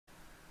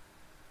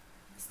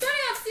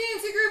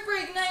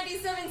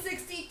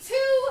7762,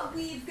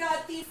 we've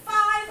got the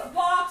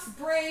 5-box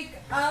break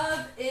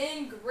of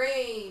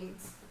Engrained.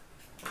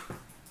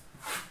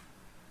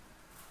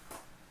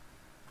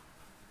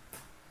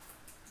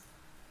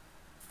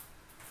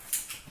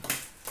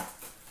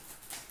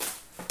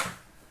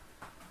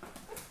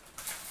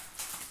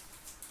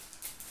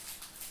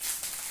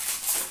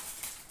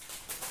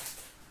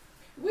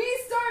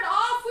 We start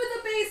off with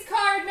a base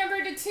card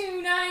number to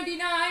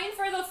 299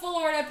 for the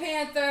Florida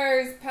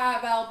Panthers,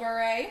 Pavel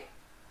Bure.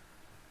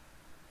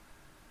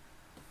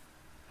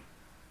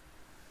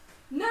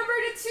 Number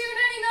to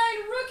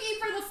 299, rookie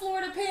for the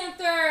Florida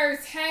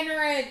Panthers,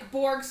 Henrik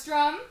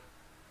Borgstrom.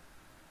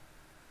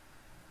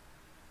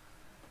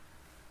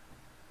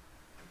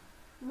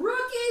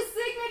 Rookie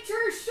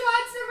signature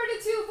shots number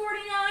to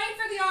 249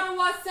 for the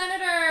Ottawa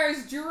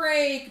Senators,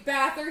 Drake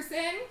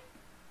Batherson.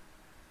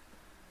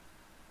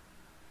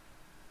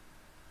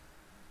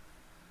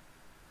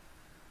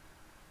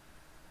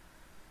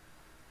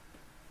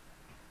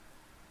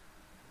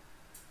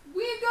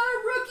 We've got a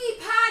rookie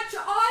patch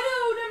auto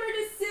number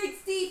to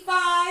 65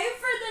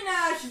 for the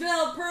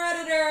Nashville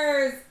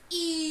Predators,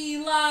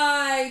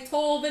 Eli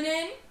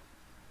Tolvanen.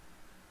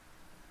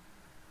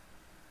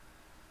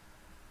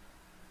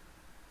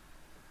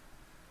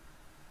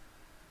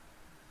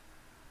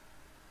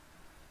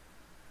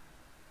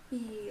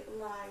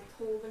 Eli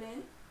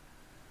Tolvanen.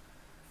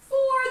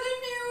 For the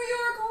New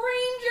York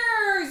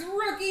Rangers,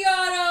 rookie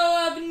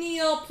auto of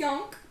Neil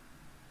Pionk.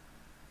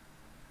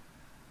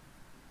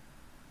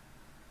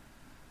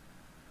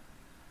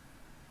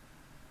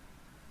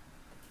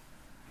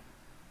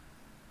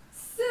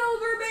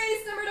 Silver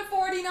base number to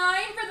 49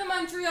 for the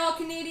Montreal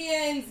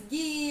Canadiens,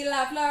 Guy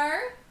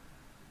Lafleur.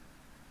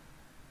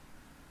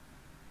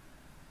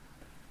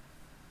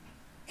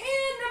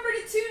 And number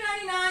to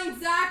 299,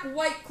 Zach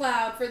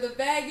Whitecloud for the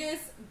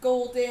Vegas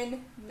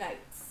Golden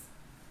Knights.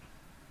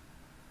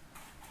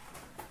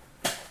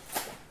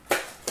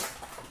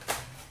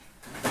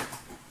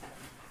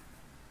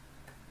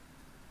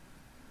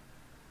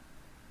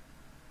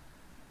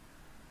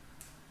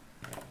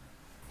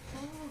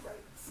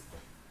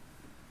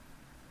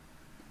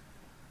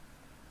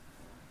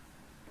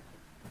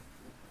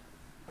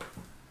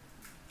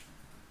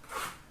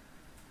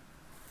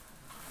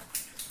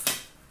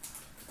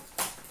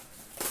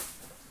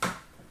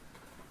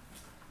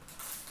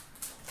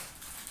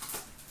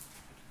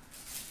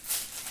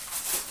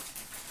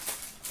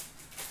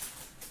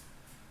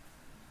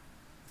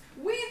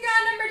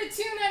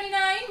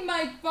 $2.99,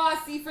 Mike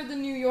Bossy for the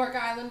New York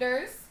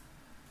Islanders.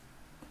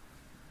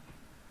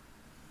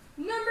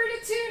 Number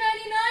to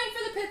 $2.99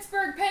 for the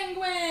Pittsburgh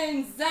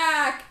Penguins,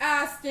 Zach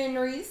Aston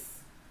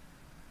Reese.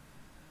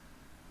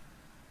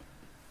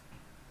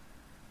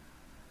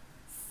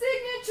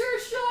 Signature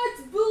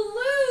shots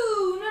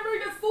blue, number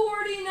to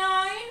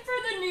 49 for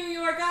the New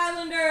York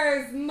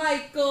Islanders,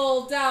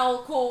 Michael Dal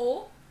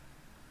Cole.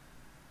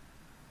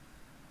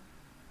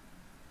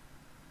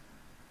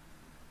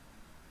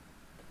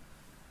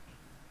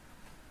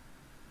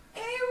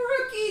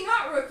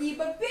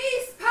 But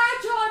base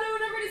patch auto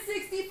number to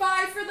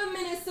 65 for the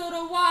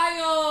Minnesota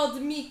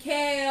Wild,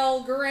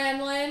 Mikael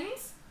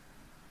Granlund.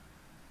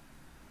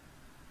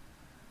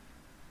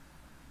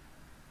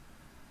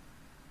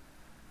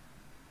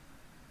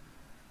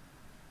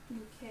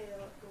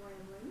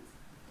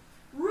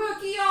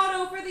 Rookie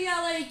auto for the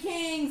LA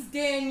Kings,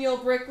 Daniel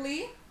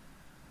Brickley.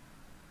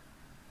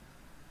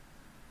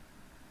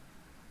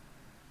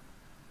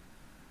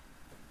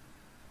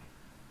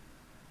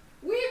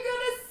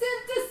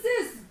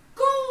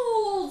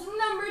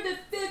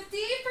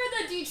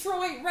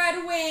 Detroit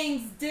Red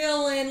Wings,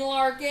 Dylan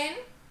Larkin.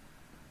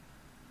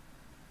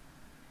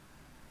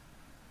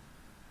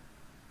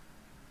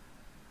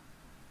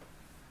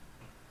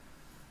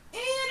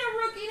 And a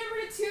rookie number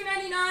to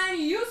 299,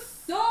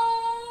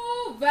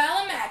 Juuso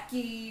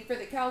Valimaki for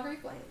the Calgary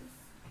Flames.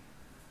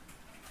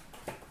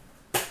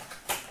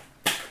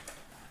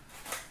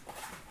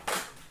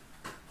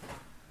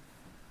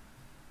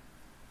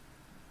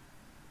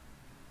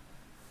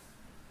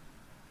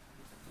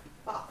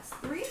 Box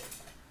 3.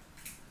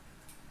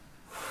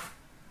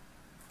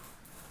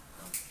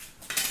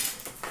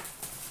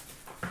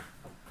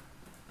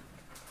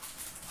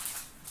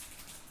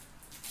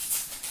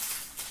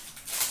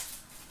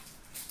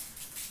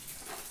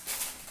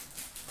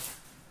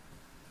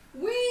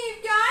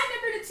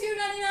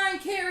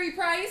 Carey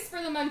Price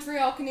for the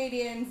Montreal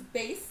Canadiens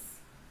base.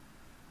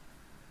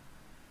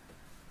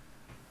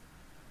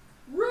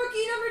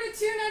 Rookie number to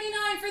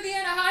 299 for the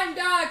Anaheim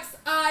Ducks,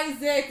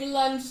 Isaac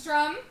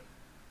Lundstrom.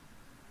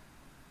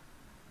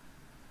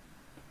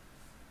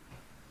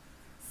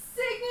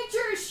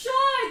 Signature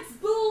shots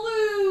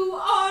blue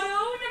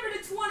auto number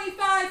to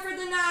 25 for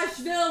the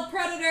Nashville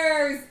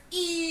Predators,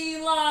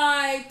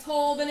 Eli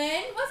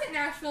Tolvanen. Wasn't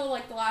Nashville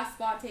like the last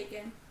spot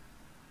taken?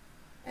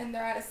 And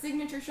they're at a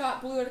signature shot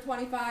blue at a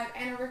 25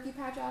 and a rookie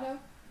patch auto.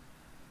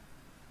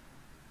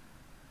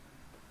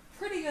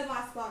 Pretty good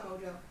last spot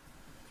mojo.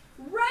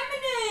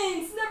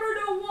 Remnants number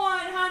to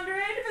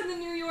 100 for the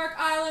New York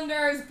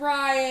Islanders,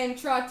 Brian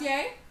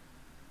Trottier.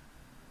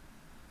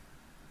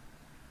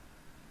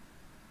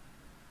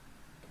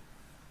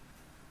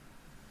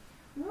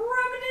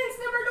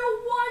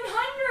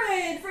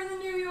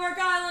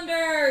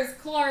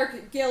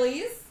 Clark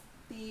Gillies,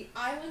 the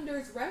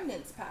Islanders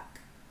Remnants pack.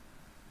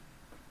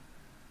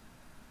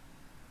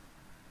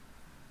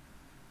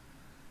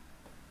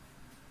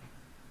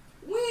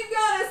 We've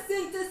got a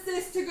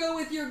synthesis to go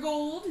with your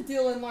gold,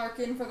 Dylan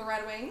Larkin for the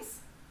Red Wings.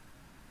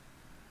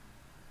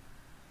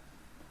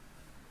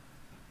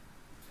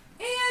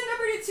 And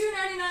number to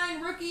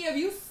 299, rookie of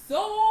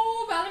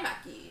Juuso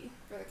Välimäki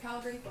for the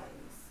Calgary Flames.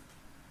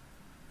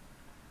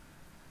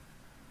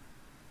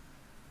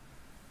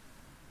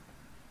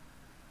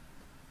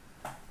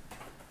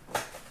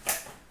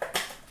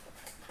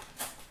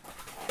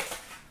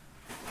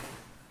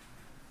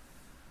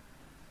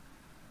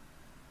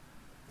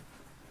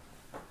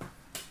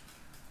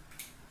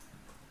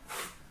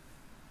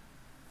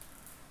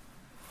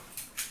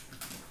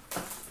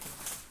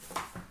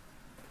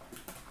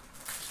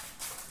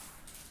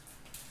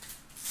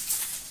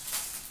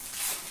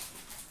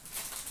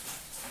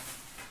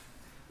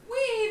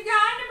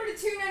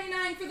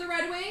 $2.99 for the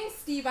Red Wings,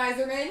 Steve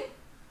Yzerman.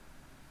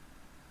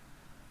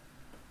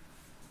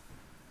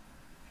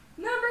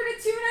 Number to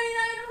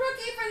 299,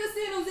 rookie for the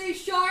San Jose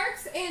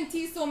Sharks,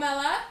 Antti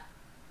Suomela.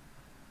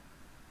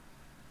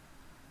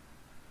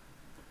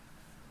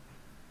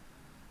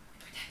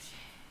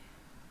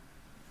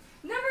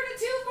 Number to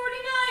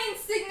 249,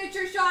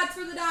 signature shots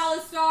for the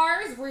Dallas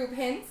Stars, Rube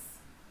Hintz.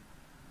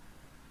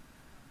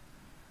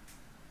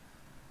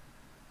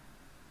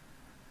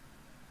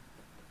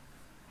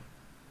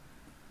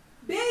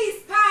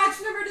 Base patch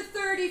number to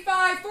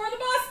 35 for the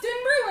Boston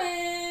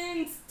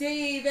Bruins,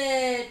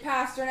 David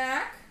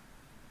Pastrnak.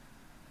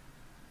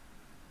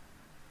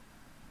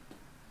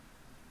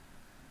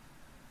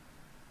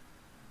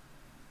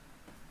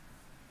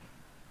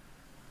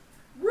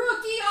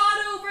 Rookie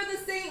auto for the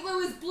St.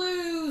 Louis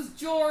Blues,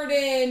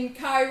 Jordan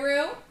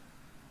Kyrou.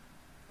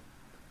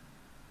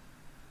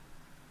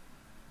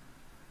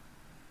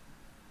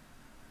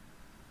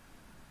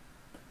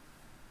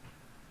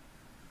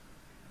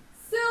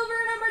 Silver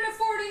number to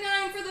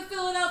 49 for the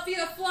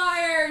Philadelphia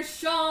Flyers,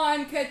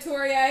 Sean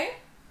Couturier.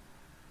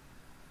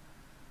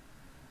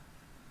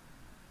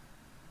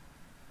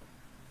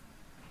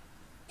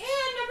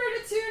 And number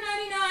to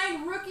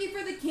 299, rookie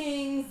for the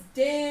Kings,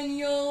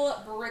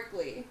 Daniel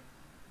Brickley.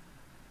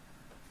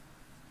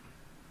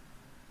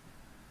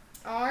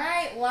 All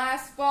right,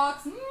 last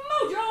box,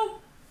 Mojo.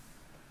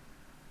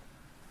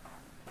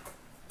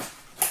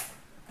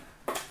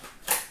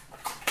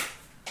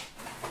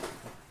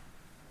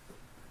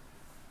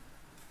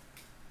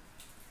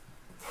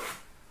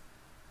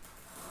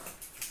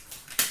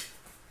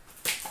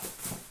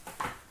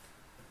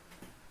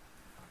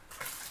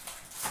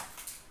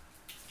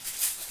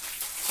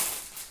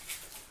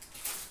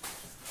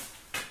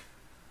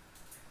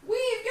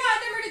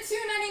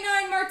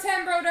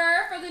 Martin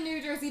Brodeur for the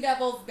New Jersey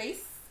Devils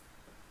base.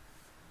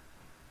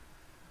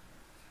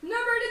 Number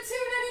to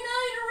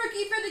 299,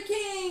 rookie for the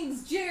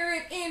Kings,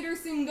 Jarrett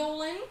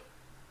Anderson-Golan.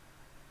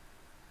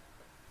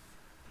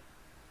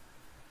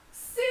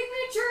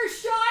 Signature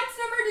shots,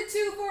 number to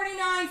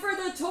 249 for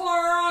the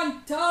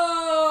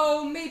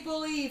Toronto Maple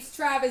Leafs,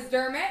 Travis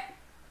Dermott.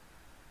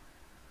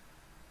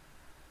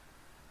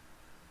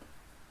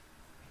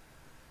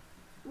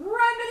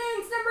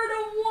 Remnants number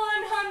to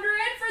 100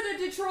 for the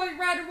Detroit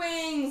Red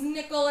Wings,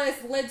 Nicholas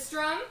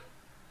Lidstrom.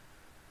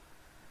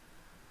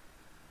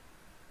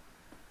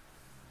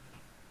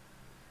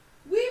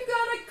 We've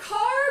got a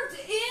carved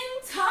in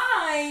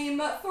time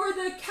for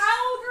the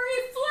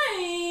Calgary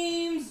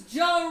Flames,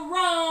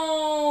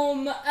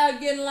 Jerome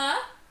Aginla.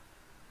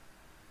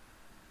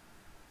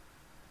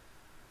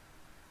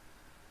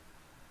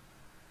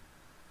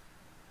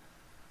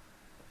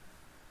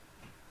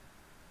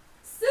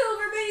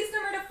 Silver base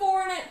number to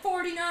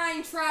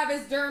 449,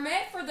 Travis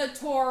Dermott for the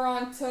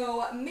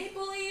Toronto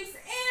Maple Leafs.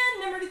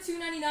 And number to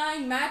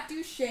 299, Matt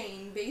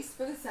Duchene, base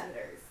for the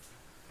Senators.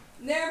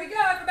 There we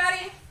go,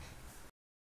 everybody.